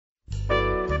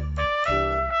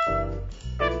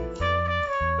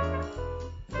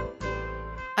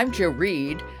I'm Joe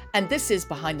Reed, and this is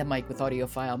Behind the Mic with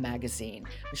AudioFile Magazine.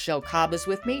 Michelle Cobb is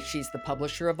with me. She's the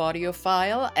publisher of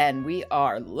AudioFile, and we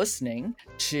are listening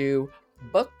to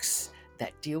books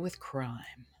that deal with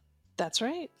crime. That's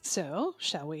right. So,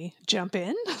 shall we jump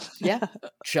in? Yeah,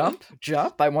 jump.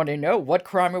 I want to know, what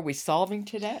crime are we solving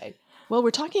today? Well, we're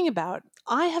talking about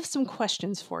I Have Some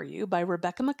Questions for You by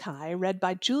Rebecca Makkai, read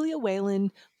by Julia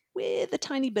Whelan with a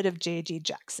tiny bit of J.D.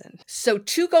 Jackson. So,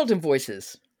 two golden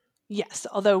voices. Yes,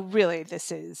 although really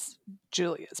this is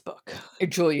Julia's book.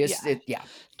 Julia's, yeah.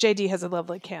 J.D. has a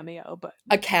lovely cameo, but...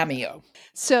 A cameo.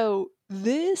 So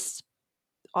this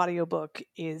audiobook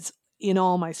is in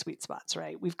all my sweet spots,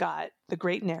 right? We've got the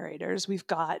great narrators. We've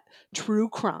got true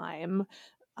crime.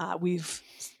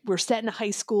 We're set in a high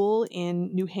school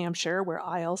in New Hampshire, where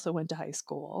I also went to high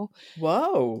school.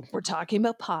 Whoa. We're talking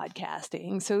about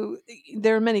podcasting. So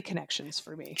there are many connections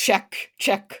for me. Check.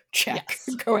 Yes.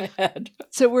 Go ahead.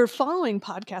 So we're following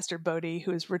podcaster Bodhi,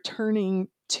 who is returning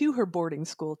to her boarding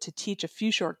school to teach a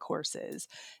few short courses.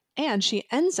 And she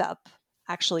ends up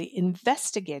actually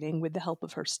investigating, with the help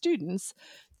of her students,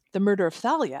 the murder of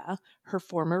Thalia, her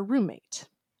former roommate.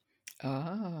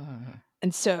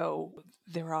 And so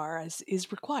there are, as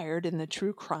is required in the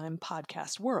true crime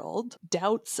podcast world,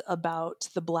 doubts about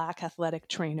the Black athletic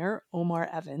trainer, Omar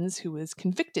Evans, who was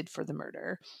convicted for the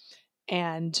murder.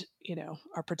 And,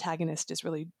 our protagonist is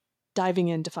really diving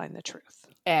in to find the truth.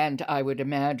 And I would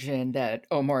imagine that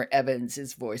Omar Evans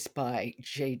is voiced by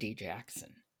J.D.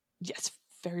 Jackson. Yes,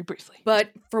 very briefly. But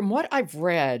from what I've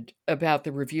read about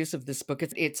the reviews of this book,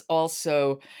 it's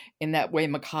also, in that way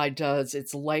Makkai does,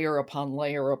 it's layer upon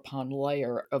layer upon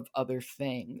layer of other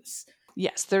things.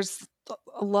 Yes, there's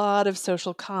a lot of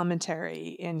social commentary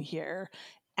in here.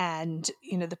 And,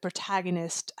 the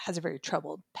protagonist has a very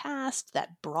troubled past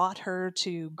that brought her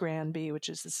to Granby, which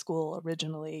is the school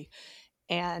originally.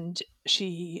 And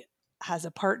she has a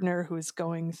partner who is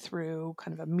going through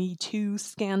kind of a Me Too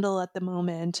scandal at the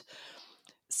moment.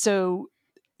 So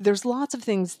there's lots of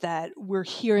things that we're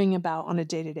hearing about on a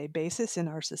day-to-day basis in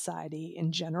our society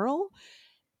in general.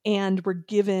 And we're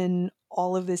given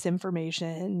all of this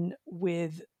information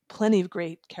with plenty of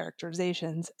great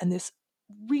characterizations and this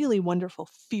really wonderful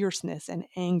fierceness and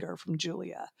anger from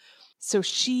Julia. So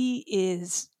she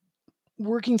is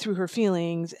working through her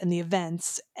feelings and the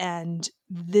events, and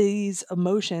these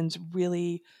emotions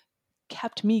really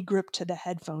kept me gripped to the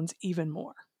headphones even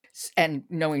more. And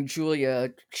knowing Julia,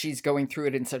 she's going through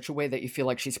it in such a way that you feel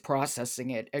like she's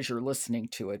processing it as you're listening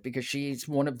to it, because she's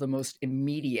one of the most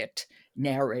immediate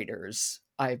narrators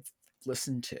I've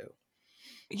listened to.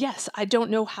 Yes, I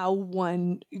don't know how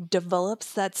one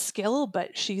develops that skill,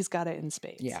 but she's got it in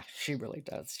spades. Yeah, she really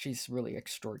does. She's really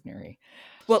extraordinary.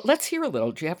 Well, let's hear a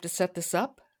little. Do you have to set this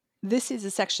up? This is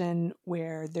a section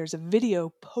where there's a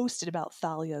video posted about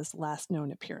Thalia's last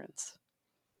known appearance.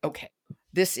 Okay.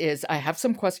 This is I Have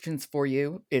Some Questions for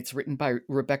You. It's written by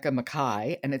Rebecca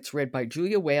Makkai, and it's read by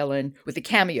Julia Whelan with a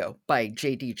cameo by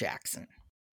J.D. Jackson.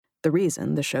 The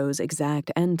reason the show's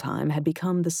exact end time had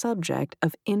become the subject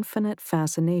of infinite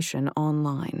fascination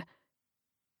online.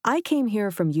 I came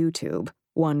here from YouTube,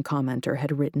 one commenter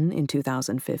had written in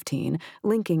 2015,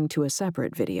 linking to a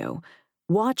separate video.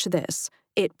 Watch this.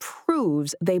 It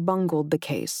proves they bungled the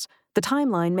case. The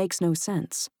timeline makes no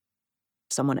sense.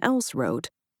 Someone else wrote,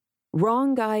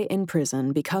 wrong guy in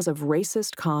prison because of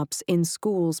racist cops in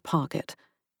school's pocket.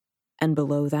 And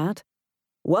below that,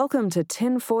 welcome to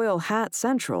Tinfoil Hat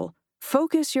Central.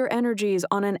 Focus your energies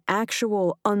on an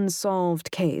actual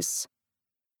unsolved case.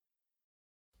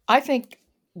 I think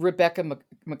Rebecca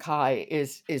Makkai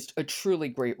is a truly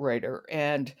great writer,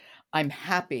 and I'm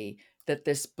happy that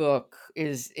this book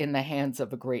is in the hands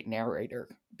of a great narrator,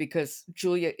 because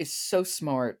Julia is so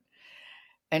smart,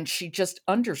 and she just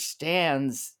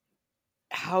understands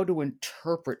how to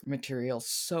interpret material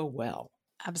so well.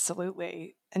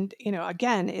 Absolutely. And,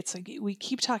 again, it's like we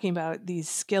keep talking about these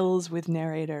skills with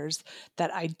narrators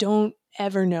that I don't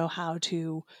ever know how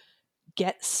to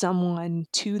get someone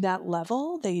to that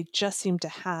level. They just seem to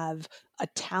have a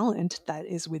talent that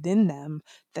is within them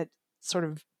that sort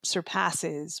of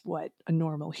surpasses what a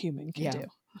normal human can do.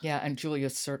 Yeah, and Julia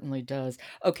certainly does.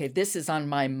 Okay, this is on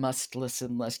my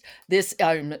must-listen list. This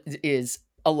is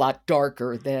a lot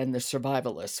darker than The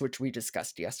Survivalists, which we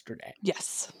discussed yesterday.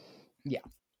 Yes. Yeah.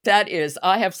 That is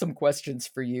I Have Some Questions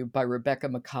for You by Rebecca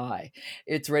Makkai.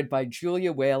 It's read by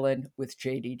Julia Whelan with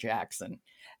J.D. Jackson.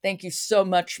 Thank you so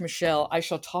much, Michelle. I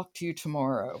shall talk to you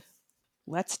tomorrow.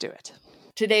 Let's do it.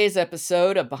 Today's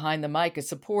episode of Behind the Mic is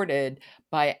supported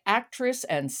by actress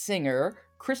and singer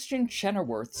Kristen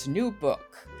Chenoweth's new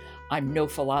book, I'm No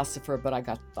Philosopher, But I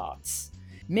Got Thoughts.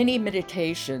 Mini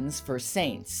Meditations for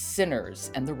Saints,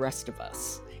 Sinners, and the Rest of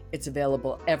Us. It's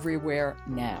available everywhere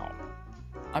now.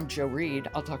 I'm Jo Reed.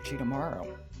 I'll talk to you tomorrow.